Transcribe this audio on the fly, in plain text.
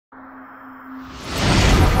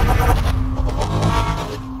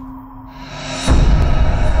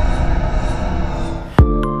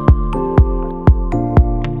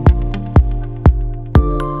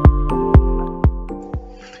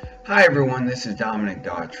Hi everyone, this is Dominic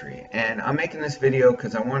Daughtry, and I'm making this video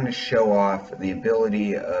because I wanted to show off the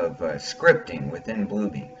ability of scripting within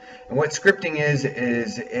Bluebeam. And what scripting is it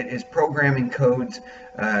is programming codes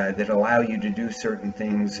that allow you to do certain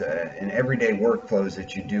things in everyday workflows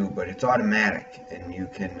that you do, but it's automatic, and you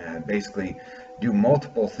can basically do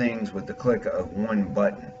multiple things with the click of one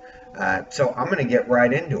button. So I'm going to get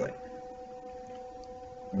right into it.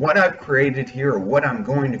 What I've created here, or what I'm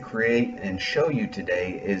going to create and show you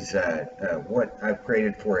today, is what I've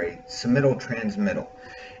created for a submittal transmittal.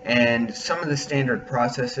 And some of the standard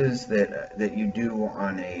processes that you do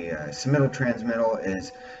on a submittal transmittal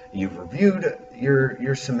is you've reviewed your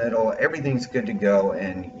submittal, everything's good to go,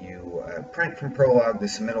 and you print from Prolog the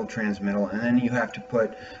submittal transmittal, and then you have to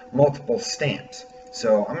put multiple stamps.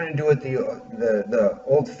 So I'm going to do it the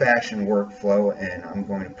old-fashioned workflow, and I'm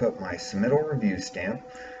going to put my submittal review stamp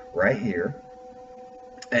right here.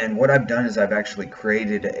 And what I've done is I've actually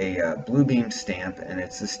created a Bluebeam stamp, and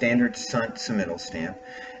it's the standard submittal stamp.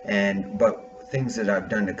 But things that I've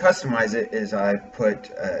done to customize it is I've put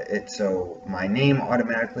it so my name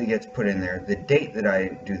automatically gets put in there, the date that I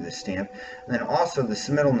do the stamp, and then also the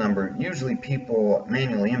submittal number. Usually people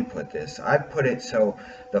manually input this. I've put it so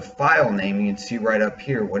the file name, you can see right up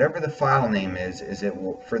here, whatever the file name is it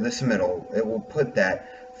will, for the submittal, it will put that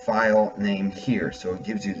file name here. So it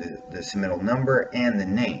gives you the submittal number and the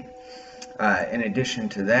name. In addition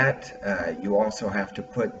to that, you also have to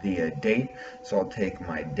put the date. So I'll take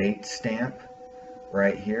my date stamp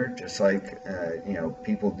right here, just like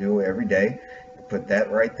people do every day. Put that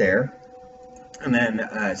right there. And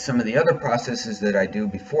then some of the other processes that I do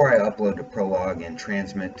before I upload to Prolog and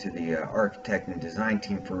transmit to the architect and design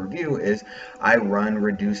team for review is I run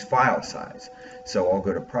reduce file size. So I'll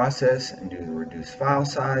go to process and do the reduce file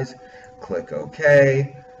size, click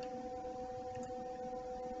OK.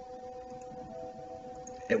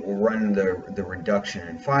 It will run the reduction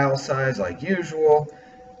in file size like usual.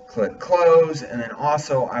 Click close, and then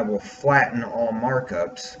also I will flatten all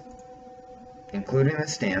markups, including the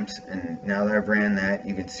stamps. And now that I've ran that,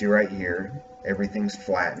 you can see right here everything's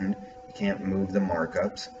flattened. You can't move the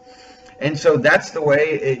markups. And so that's the way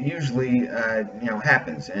it usually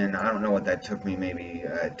happens. And I don't know what that took me, maybe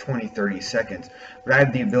 20-30 seconds, but I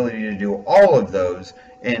have the ability to do all of those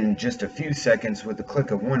in just a few seconds with the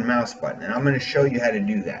click of one mouse button, and I'm going to show you how to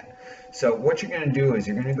do that. So what you're going to do is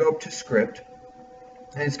you're going to go up to script,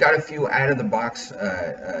 and it's got a few out-of-the-box,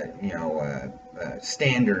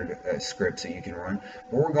 standard scripts that you can run.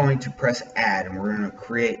 But we're going to press add, and we're going to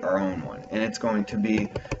create our own one. And it's going to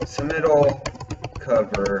be submittal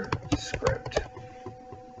cover script.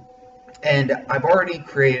 And I've already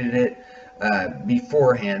created it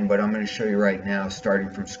beforehand, but I'm going to show you right now, starting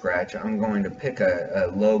from scratch. I'm going to pick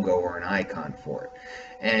a logo or an icon for it.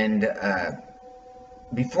 And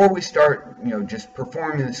before we start, just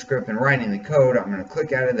performing the script and writing the code, I'm going to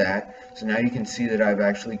click out of that. So now you can see that I've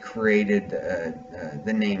actually created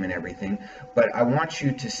the name and everything. But I want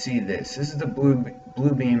you to see this. This is the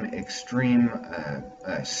Bluebeam Extreme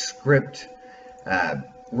script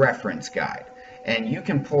reference guide. And you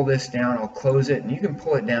can pull this down. I'll close it, and you can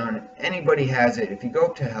pull it down. Anybody has it. If you go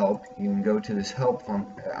up to help, you can go to this help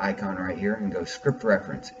icon right here and go script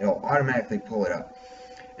reference. It'll automatically pull it up.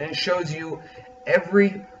 And it shows you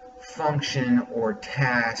every function or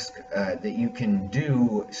task that you can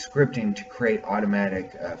do scripting to create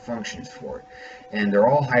automatic functions for it. And they're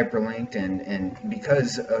all hyperlinked, and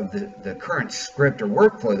because of the current script or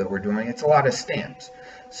workflow that we're doing, it's a lot of stamps.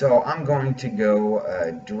 So I'm going to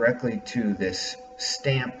go directly to this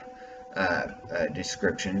stamp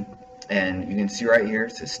description, and you can see right here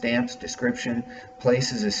it says stamps description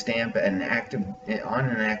places a stamp at on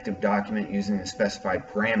an active document using the specified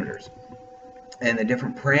parameters. And the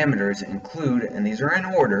different parameters include, and these are in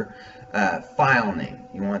order, file name.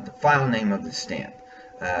 You want the file name of the stamp.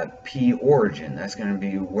 P origin, that's going to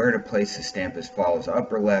be where to place the stamp as follows: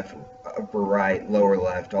 upper left, upper right, lower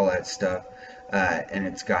left, all that stuff. And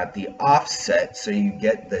it's got the offset, so you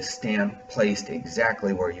get the stamp placed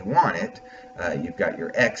exactly where you want it. You've got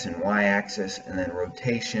your X and Y axis, and then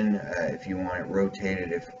rotation, if you want it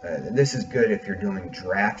rotated. This is good if you're doing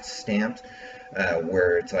draft stamps,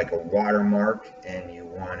 where it's like a watermark and you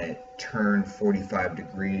want it turned 45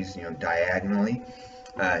 degrees, diagonally.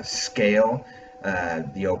 Scale,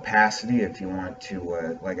 the opacity, if you want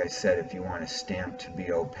to, like I said, if you want a stamp to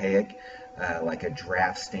be opaque, like a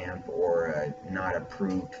draft stamp or not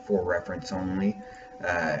approved for reference only.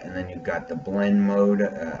 And then you've got the blend mode.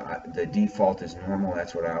 The default is normal.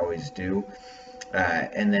 That's what I always do.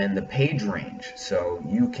 and then the page range, so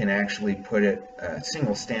you can actually put a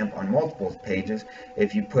single stamp on multiple pages.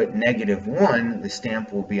 If you put -1, the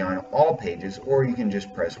stamp will be on all pages, or you can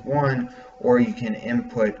just press 1, or you can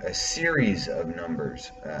input a series of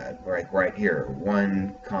numbers, like right here,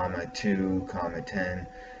 1, 2, 10,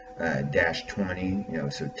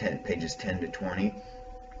 -20, so pages 10 to 20.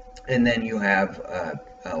 And then you have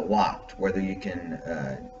locked, whether you can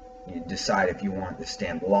you decide if you want the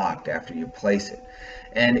stamp locked after you place it.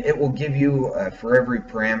 And it will give you, for every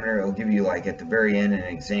parameter, it will give you, like at the very end, an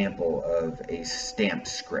example of a stamp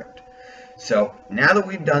script. So now that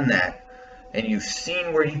we've done that, and you've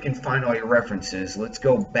seen where you can find all your references, let's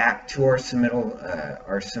go back to our submittal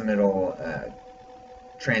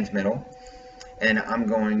transmittal, and I'm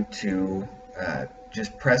going to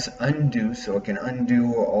just press undo so it can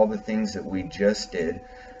undo all the things that we just did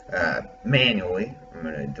manually. I'm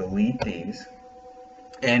going to delete these,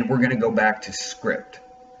 and we're going to go back to script.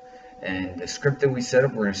 And the script that we set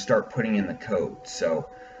up, we're going to start putting in the code. So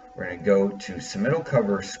we're going to go to submittal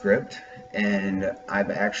cover script, and I've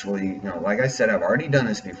actually, like I said, I've already done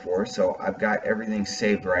this before, so I've got everything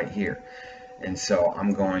saved right here. And so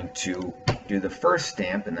I'm going to do the first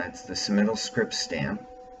stamp, and that's the submittal script stamp.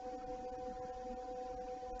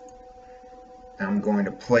 I'm going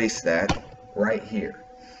to place that right here.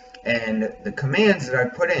 And the commands that I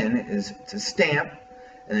put in is to stamp,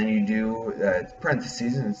 and then you do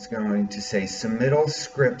parentheses, and it's going to say submittal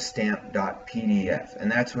script stamp.pdf,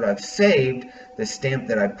 and that's what I've saved, the stamp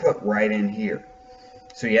that I put right in here.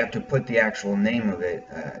 So you have to put the actual name of it,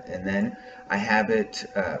 and then I have it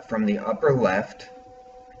from the upper left.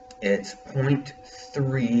 It's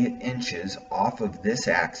 0.3 inches off of this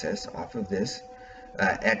axis, off of this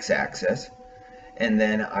x-axis, and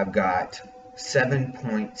then I've got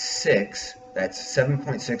 7.6. That's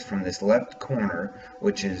 7.6 from this left corner,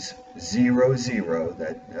 which is 0, 0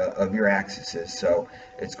 of your axes. So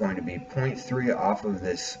it's going to be 0.3 off of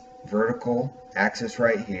this vertical axis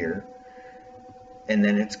right here, and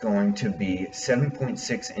then it's going to be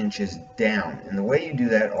 7.6 inches down. And the way you do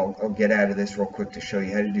that, I'll get out of this real quick to show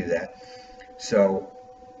you how to do that. So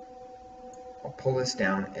I'll pull this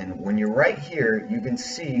down, and when you're right here, you can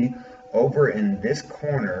see over in this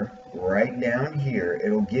corner, right down here,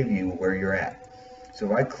 it'll give you where you're at. So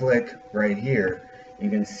if I click right here, you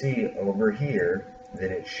can see over here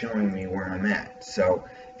that it's showing me where I'm at. So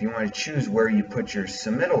if you want to choose where you put your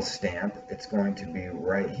submittal stamp, it's going to be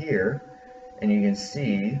right here, and you can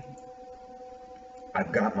see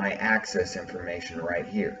I've got my access information right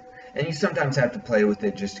here. And you sometimes have to play with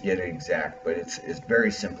it just to get it exact, but it's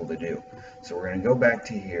very simple to do. So we're going to go back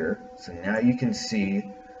to here. So now you can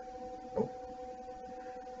see,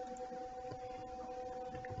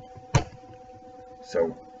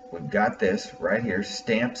 so we've got this right here,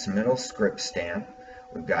 stamp, submittal script stamp.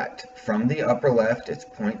 We've got from the upper left, it's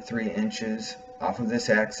 0.3 inches off of this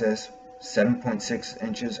axis, 7.6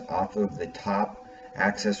 inches off of the top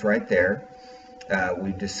axis right there.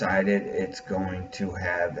 We've decided it's going to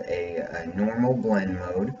have a normal blend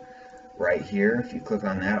mode right here. If you click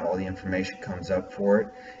on that, all the information comes up for it,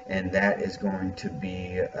 and that is going to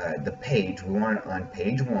be the page. We want it on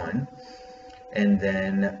page 1. And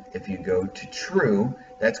then if you go to true,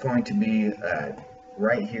 that's going to be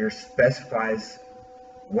right here, specifies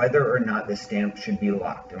whether or not the stamp should be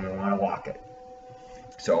locked, and we want to lock it.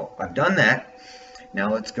 So I've done that.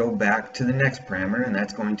 Now let's go back to the next parameter, and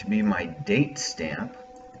that's going to be my date stamp.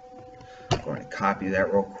 I'm going to copy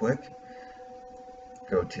that real quick.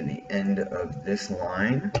 Go to the end of this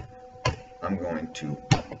line. I'm going to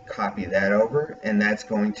copy that over, and that's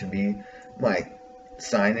going to be my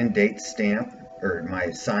sign and date stamp, or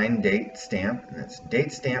my sign date stamp, and that's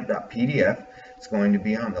datestamp.pdf. It's going to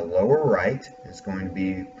be on the lower right. It's going to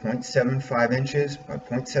be 0.75 inches by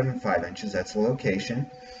 0.75 inches. That's the location.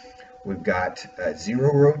 We've got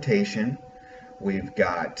 0 rotation. We've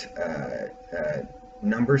got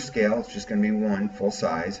number scale. It's just going to be 1 full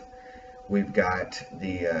size. We've got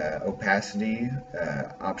the opacity.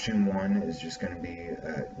 Option 1 is just going to be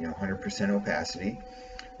 100% opacity.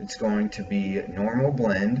 It's going to be normal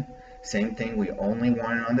blend. Same thing, we only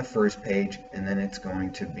want it on the first page, and then it's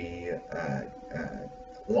going to be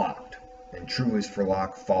locked. And true is for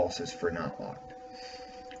lock, false is for not locked.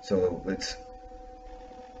 So let's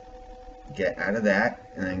get out of that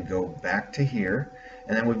and then go back to here.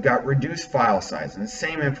 And then we've got reduce file size, and the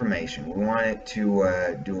same information. We want it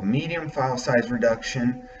to do a medium file size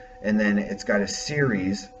reduction, and then it's got a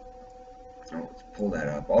series. Oh, let's pull that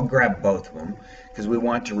up. I'll grab both of them because we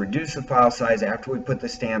want to reduce the file size after we put the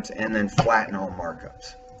stamps and then flatten all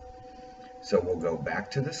markups. So we'll go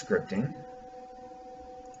back to the scripting.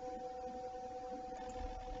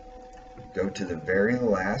 go to the very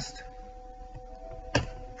last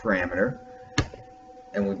parameter,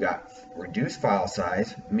 and we've got reduce file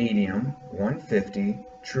size, medium, 150,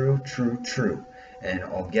 true, true, true. And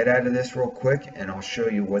I'll get out of this real quick and I'll show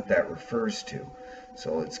you what that refers to.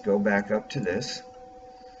 So let's go back up to this,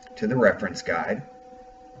 to the reference guide,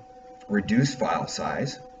 reduce file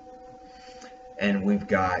size, and we've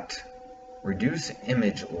got reduce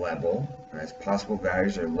image level, as possible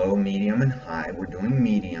values are low, medium, and high. We're doing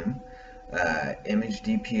medium. Image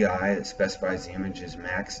DPI, that specifies the image is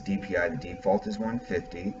max DPI, the default is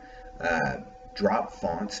 150. Drop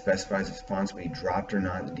font, specifies if fonts will be dropped or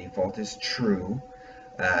not, the default is true.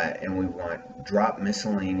 And we want drop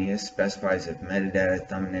miscellaneous, specifies if metadata,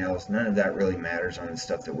 thumbnails, none of that really matters on the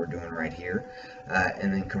stuff that we're doing right here.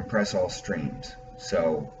 And then compress all streams.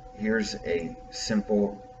 So here's a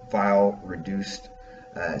simple file reduced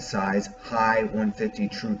size, high, 150,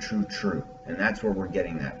 true, true, true. And that's where we're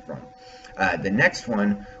getting that from. The next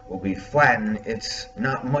one will be flatten. It's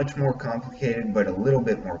not much more complicated, but a little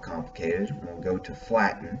bit more complicated. We'll go to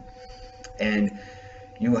flatten. And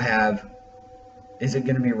you have, is it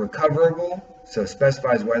going to be recoverable? So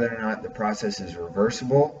specifies whether or not the process is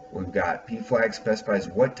reversible. We've got pflag specifies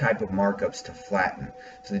what type of markups to flatten.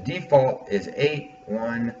 So the default is 8,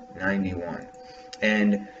 1, 91.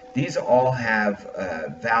 And these all have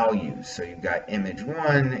values. So you've got image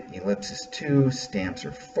 1, ellipsis 2, stamps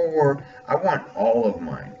are 4. I want all of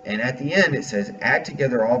mine. And at the end it says add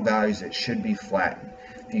together all values that should be flattened.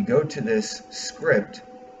 If you go to this script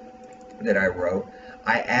that I wrote,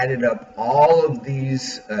 I added up all of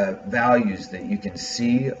these values that you can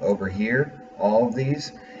see over here, all of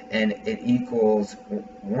these, and it equals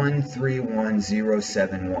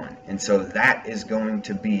 131071. And so that is going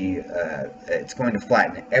to be, it's going to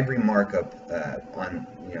flatten every markup on,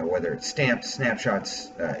 whether it's stamps,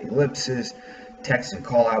 snapshots, ellipses, text and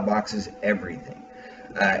call out boxes, everything.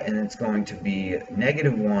 And it's going to be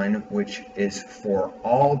 -1, which is for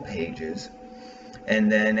all pages.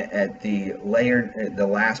 And then at the layer, the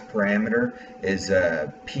last parameter is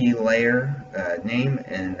p layer name,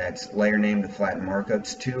 and that's layer name to flatten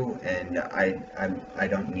markups to. And I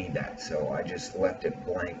don't need that, so I just left it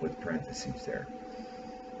blank with parentheses there.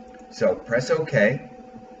 So press OK,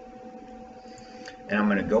 and I'm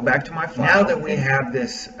going to go back to my file. Now that we have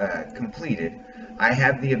this completed, I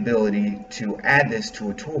have the ability to add this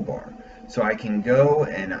to a toolbar. So I can go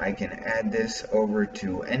and I can add this over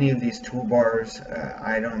to any of these toolbars,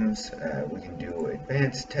 items. We can do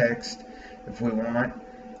advanced text if we want,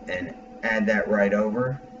 and add that right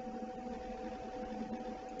over.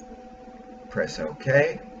 Press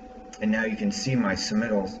OK, and now you can see my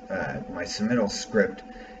submittal script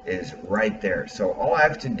is right there. So all I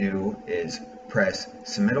have to do is press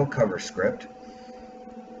submittal cover script,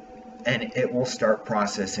 and it will start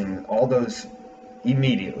processing all those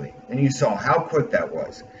immediately. And you saw how quick that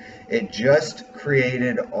was. It just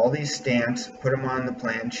created all these stamps, put them on the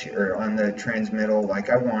planche or on the transmittal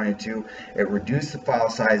like I wanted to. It reduced the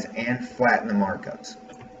file size and flattened the markups.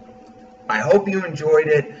 I hope you enjoyed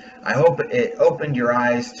it. I hope it opened your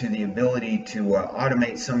eyes to the ability to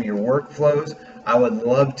automate some of your workflows. I would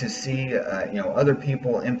love to see other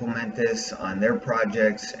people implement this on their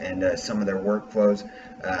projects and some of their workflows.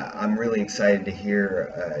 I'm really excited to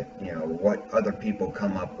hear what other people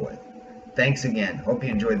come up with. Thanks again. Hope you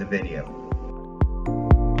enjoyed the video.